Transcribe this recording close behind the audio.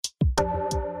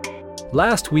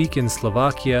Last Week in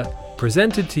Slovakia,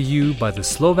 presented to you by the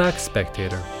Slovak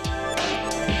Spectator.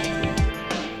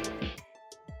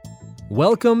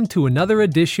 Welcome to another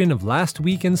edition of Last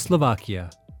Week in Slovakia.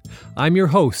 I'm your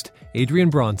host, Adrian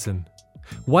Bronson.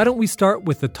 Why don't we start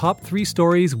with the top 3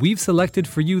 stories we've selected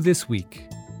for you this week?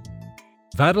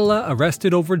 Vadala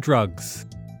arrested over drugs.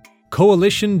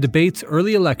 Coalition debates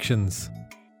early elections.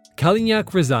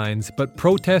 Kaliňák resigns, but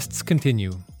protests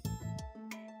continue.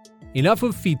 Enough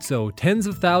of Fico, tens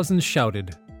of thousands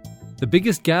shouted. The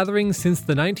biggest gathering since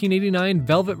the 1989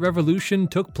 Velvet Revolution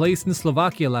took place in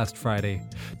Slovakia last Friday.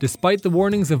 Despite the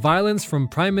warnings of violence from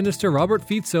Prime Minister Robert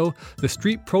Fico, the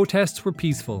street protests were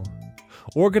peaceful.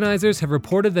 Organizers have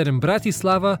reported that in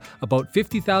Bratislava, about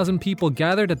 50,000 people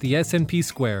gathered at the SNP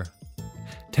Square.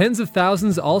 Tens of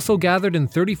thousands also gathered in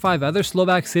 35 other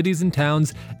Slovak cities and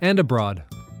towns and abroad.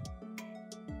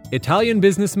 Italian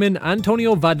businessman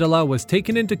Antonio Vadala was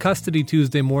taken into custody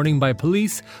Tuesday morning by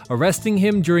police, arresting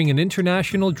him during an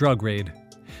international drug raid.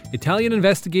 Italian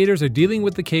investigators are dealing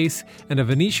with the case, and a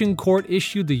Venetian court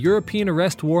issued the European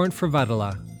arrest warrant for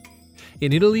Vadala.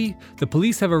 In Italy, the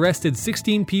police have arrested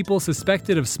 16 people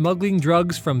suspected of smuggling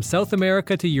drugs from South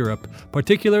America to Europe,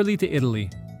 particularly to Italy.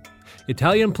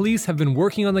 Italian police have been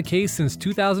working on the case since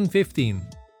 2015.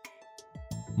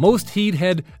 Most Híd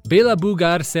head Béla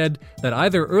Bugár said that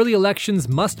either early elections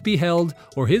must be held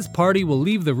or his party will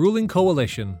leave the ruling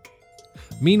coalition.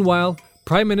 Meanwhile,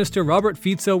 Prime Minister Robert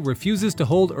Fico refuses to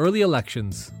hold early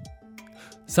elections.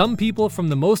 Some people from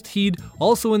the Most Híd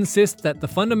also insist that the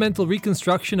fundamental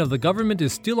reconstruction of the government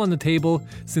is still on the table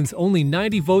since only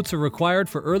 90 votes are required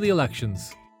for early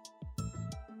elections.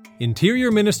 Interior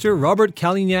Minister Robert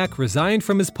Kaliňák resigned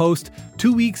from his post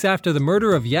 2 weeks after the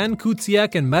murder of Jan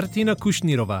Kuciak and Martina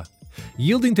Kušnírova,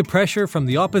 yielding to pressure from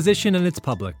the opposition and its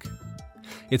public.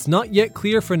 It's not yet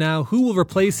clear for now who will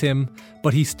replace him,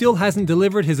 but he still hasn't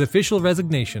delivered his official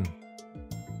resignation.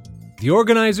 The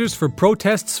organizers for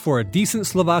protests for a decent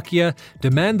Slovakia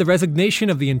demand the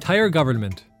resignation of the entire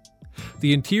government.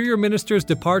 The Interior Minister's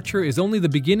departure is only the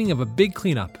beginning of a big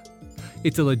cleanup.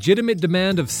 It's a legitimate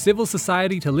demand of civil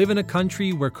society to live in a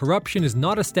country where corruption is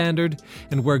not a standard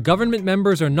and where government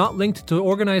members are not linked to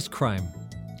organized crime.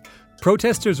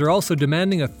 Protesters are also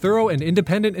demanding a thorough and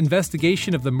independent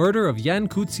investigation of the murder of Jan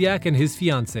Kuciak and his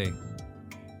fiancée.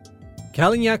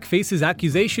 Kaliňák faces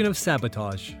accusation of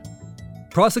sabotage.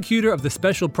 Prosecutor of the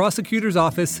Special Prosecutor's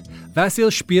Office, Vasil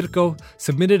Špirko,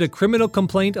 submitted a criminal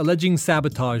complaint alleging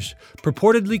sabotage,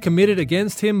 purportedly committed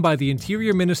against him by the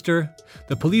Interior Minister,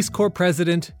 the Police Corps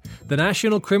President, the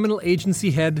National Criminal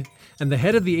Agency head, and the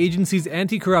head of the agency's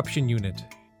anti-corruption unit.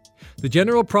 The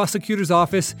General Prosecutor's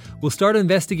Office will start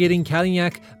investigating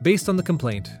Kaliňák based on the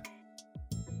complaint.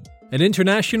 An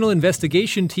international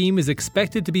investigation team is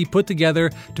expected to be put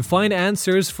together to find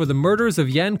answers for the murders of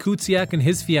Jan Kuciak and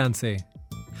his fiancée.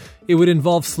 It would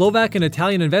involve Slovak and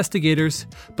Italian investigators,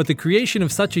 but the creation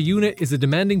of such a unit is a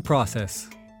demanding process.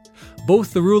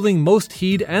 Both the ruling Most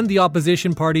Híd and the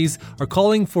opposition parties are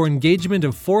calling for engagement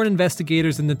of foreign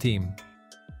investigators in the team.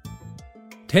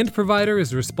 Tent provider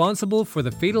is responsible for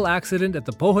the fatal accident at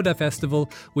the Pohoda Festival,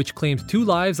 which claimed 2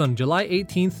 lives on July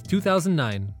 18,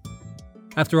 2009.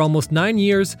 After almost 9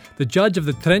 years, the judge of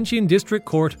the Trenčín District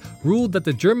Court ruled that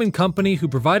the German company who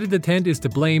provided the tent is to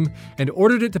blame and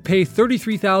ordered it to pay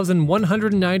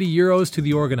 €33,190 to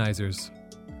the organizers.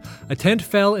 A tent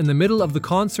fell in the middle of the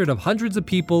concert of hundreds of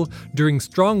people during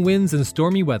strong winds and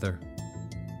stormy weather.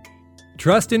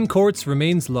 Trust in courts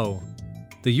remains low.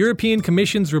 The European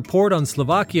Commission's report on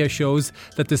Slovakia shows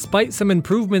that despite some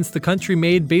improvements the country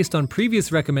made based on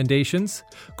previous recommendations,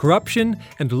 corruption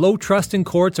and low trust in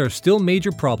courts are still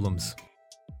major problems.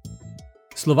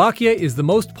 Slovakia is the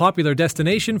most popular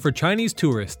destination for Chinese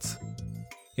tourists.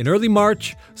 In early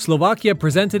March, Slovakia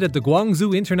presented at the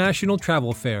Guangzhou International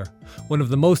Travel Fair, one of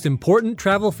the most important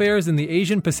travel fairs in the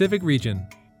Asian Pacific region.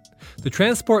 The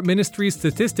Transport Ministry's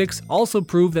statistics also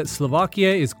prove that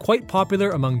Slovakia is quite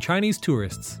popular among Chinese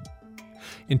tourists.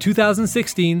 In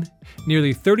 2016,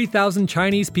 nearly 30,000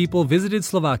 Chinese people visited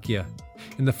Slovakia.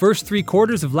 In the first 3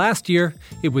 quarters of last year,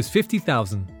 it was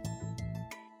 50,000.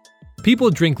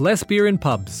 People drink less beer in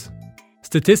pubs.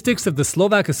 Statistics of the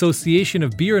Slovak Association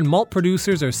of Beer and Malt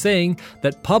Producers are saying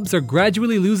that pubs are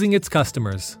gradually losing its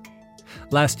customers.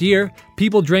 Last year,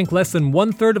 people drank less than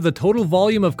 1/3 of the total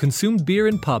volume of consumed beer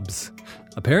in pubs.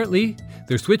 Apparently,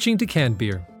 they're switching to canned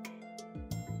beer.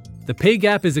 The pay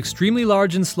gap is extremely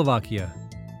large in Slovakia.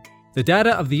 The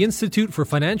data of the Institute for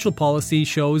Financial Policy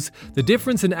shows the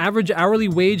difference in average hourly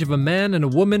wage of a man and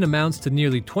a woman amounts to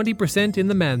nearly 20% in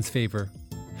the man's favor.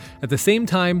 At the same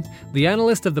time, the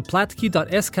analyst of the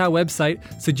Platki.sk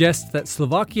website suggests that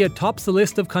Slovakia tops the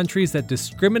list of countries that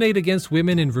discriminate against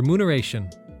women in remuneration.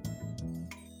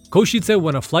 Košice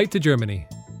won a flight to Germany.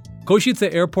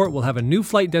 Košice Airport will have a new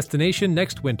flight destination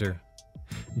next winter.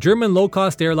 German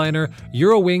low-cost airliner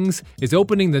Eurowings is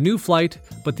opening the new flight,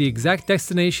 but the exact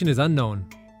destination is unknown.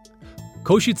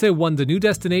 Košice won the new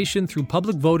destination through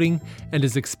public voting and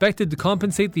is expected to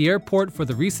compensate the airport for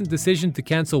the recent decision to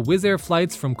cancel Wizz Air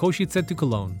flights from Košice to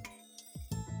Cologne.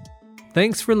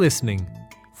 Thanks for listening.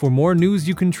 For more news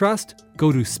you can trust,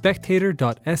 go to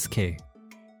spectator.sk.